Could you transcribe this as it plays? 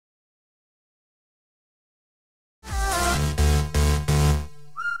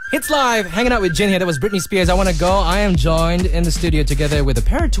It's live, hanging out with Jin here. That was Britney Spears, I Wanna Go. I am joined in the studio together with a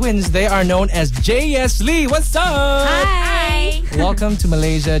pair of twins. They are known as Jayesslee. What's up? Hi. Welcome to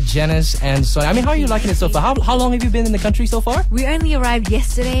Malaysia, Janice and Sonia. I mean, how are you liking it so far? How long have you been in the country so far? We only arrived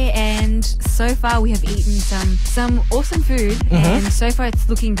yesterday, and so far we have eaten some awesome food, and so far it's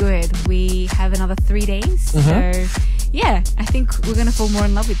looking good. We have another 3 days, so yeah, I think we're gonna fall more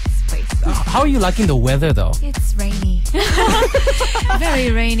in love with this place. How are you liking the weather though? It's rainy.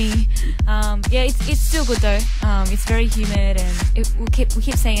 Very rainy. Yeah, it's still good though. It's very humid, and we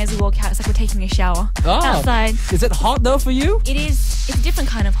keep saying as we walk out, it's like we're taking a shower outside. Is it hot though for you? It is. It's a different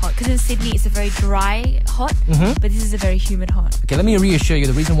kind of hot, because in Sydney it's a very dry hot, but this is a very humid hot. Okay, let me reassure you,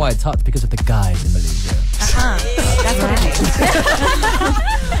 the reason why it's hot is because of the guys in Malaysia. That's what it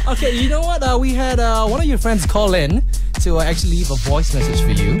is. Okay, you know what? We had one of your friends call in to actually leave a voice message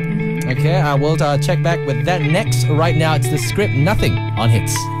for you. Okay, I will check back with that next. Right now, it's the script, Nothing on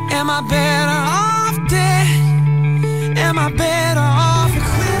Hits. Am I better off dead? Am I better off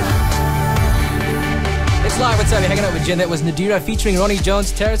quit? It's live. What's up? You're hanging out with Jen. That was Nadira featuring Ronnie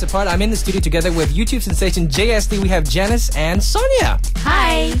Jones. Tear Us Apart. I'm in the studio together with YouTube sensation Jayesslee. We have Janice and Sonia.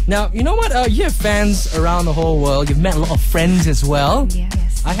 Hi. Now, you know what? You have fans around the whole world. You've met a lot of friends as well. Yes.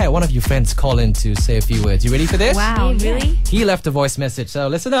 I had one of your friends call in to say a few words. You ready for this? Wow, really? He left a voice message, so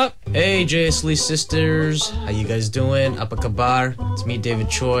listen up. Hey Jayesslee sisters, how you guys doing? Apa kabar? It's me,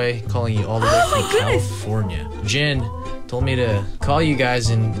 David Choi, calling you all the way from California. Jin told me to call you guys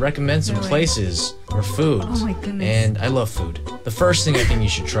and recommend some places or foods. Oh my goodness. And I love food. The first thing I think you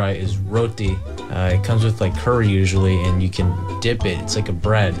should try is roti. It comes with like curry usually, and you can dip it. It's like a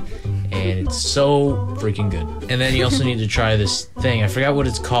bread. And it's so freaking good. And then you also need to try this thing. I forgot what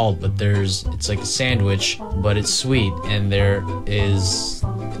it's called, but it's like a sandwich, but it's sweet. And there is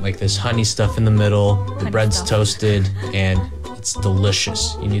like this honey stuff in the middle. The bread's toasted, and it's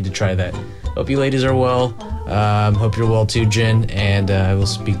delicious. You need to try that. Hope you ladies are well. Hope you're well too, Jin. And I will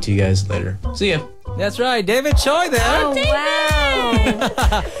speak to you guys later. See ya. That's right, David Choi there. Oh,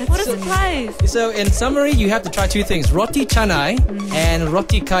 wow. What a surprise. So, in summary, you have to try two things. Roti canai and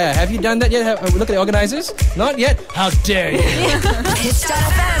roti kaya. Have you done that yet? Look at the organizers. Not yet? How dare you? It's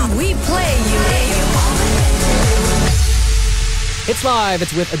FM. We play you. It's live.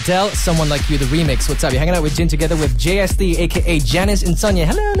 It's with Adele, Someone Like You, the remix. What's up? You're hanging out with Jin together with Jayesslee, aka Janice and Sonia.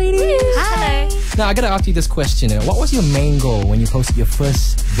 Hello, ladies. Hi. Now, I gotta ask you this question. What was your main goal when you posted your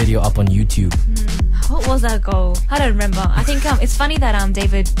first video up on YouTube? What was our goal? I don't remember. I think it's funny that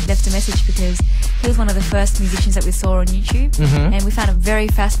David left a message, because he was one of the first musicians that we saw on YouTube, and we found it very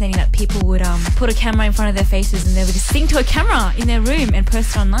fascinating that people would put a camera in front of their faces and they would just sing to a camera in their room and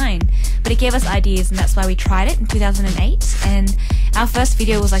post it online. But it gave us ideas, and that's why we tried it in 2008. And our first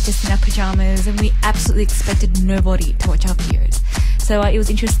video was like just in our pajamas, and we absolutely expected nobody to watch our videos. So it was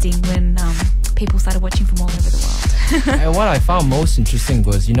interesting when people started watching from all over the world. And what I found most interesting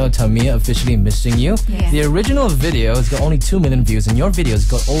was, Tamia officially missing you. Yeah. The original video has got only 2 million views, and your video's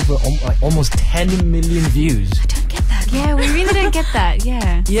got over almost 10 million views. I don't get that. Yeah, we really don't get that.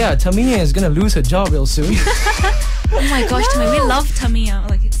 Yeah. Yeah, Tamia is gonna lose her job real soon. Oh my gosh, Tamia, we love Tamia.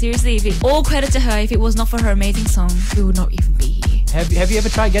 Like, seriously, all credit to her. If it was not for her amazing song, we would not even be here. Have you ever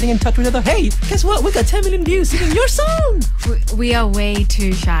tried getting in touch with her? Hey, guess what? We got 10 million views singing your song. We are way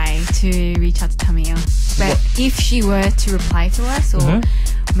too shy to reach out to Tamia. But if she were to reply to us,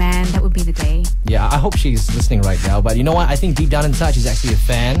 man, that would be the day. Yeah, I hope she's listening right now. But you know what? I think deep down inside, she's actually a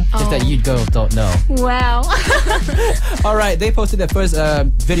fan. Just that you girls don't know. Wow. All right, they posted their first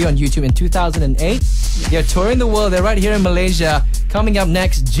video on YouTube in 2008. They're touring the world. They're right here in Malaysia. Coming up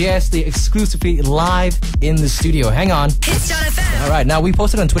next, Jayesslee exclusively live in the studio. Hang on. It's John FM. All right, now we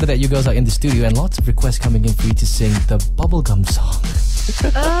posted on Twitter that you girls are in the studio, and lots of requests coming in for you to sing the bubblegum song.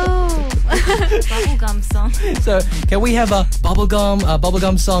 Oh, bubblegum song. So, can we have a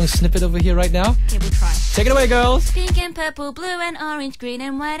bubblegum song snippet over here right now? Okay, we'll try. Take it away, girls. Pink and purple, blue and orange, green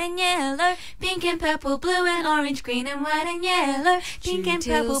and white and yellow. Pink and purple, blue and orange, green and white and yellow. Pink and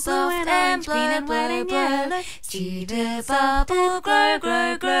purple, blue and orange, green and white and yellow. See the bubble grow,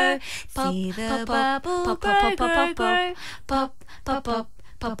 grow, grow. See the bubble grow, grow, grow. Pop, pop, pop,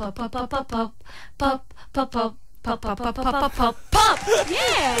 pop, pop, pop, pop, pop, pop, pop, pop, pop. Pop, pop, pop, pop, pop, pop, pop!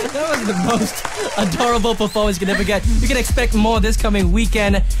 Yeah! That was the most adorable performance you can ever get. You can expect more this coming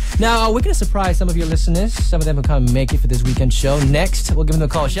weekend. Now, we're going to surprise some of your listeners. Some of them will come and make it for this weekend show. Next, we'll give them a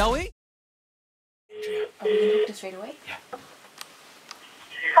call, shall we? Are we going to book this straight away? Yeah.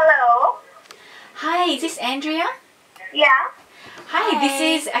 Hello? Hi, is this Andrea? Yeah? Hi, this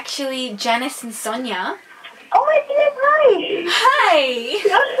is actually Janice and Sonia. Oh my goodness, hi! Hi!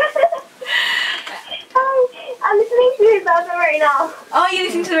 Hi, I'm listening to awesome right now. Oh, you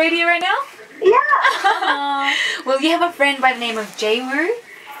listening to the radio right now? Yeah. Well, you have a friend by the name of Jaywoo.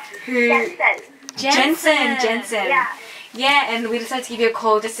 Jensen. Yeah. Yeah, and we decided to give you a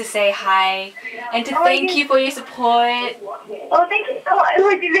call just to say hi and to thank you for your support. Oh, thank you so much. I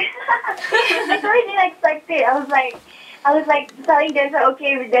really didn't expect it. I was like telling Jensen,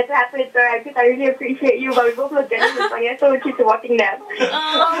 okay, that's happened, so because I really appreciate you, but we both look Jensen, so yeah, so keep watching them.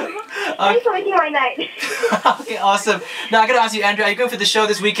 Thanks for making my night. Okay, awesome. Now I gotta ask you, Andrea, are you going for the show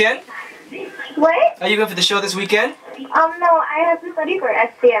this weekend? What? Are you going for the show this weekend? No, I have to study for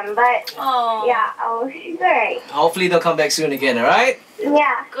STM, but yeah, it's alright. Hopefully they'll come back soon again, alright?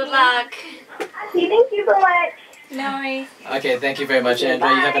 Yeah. Good luck. Thank you so much. No worries. Okay, thank you very much,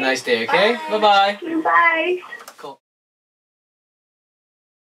 Andrea. You have a nice day, okay? Bye-bye. Bye.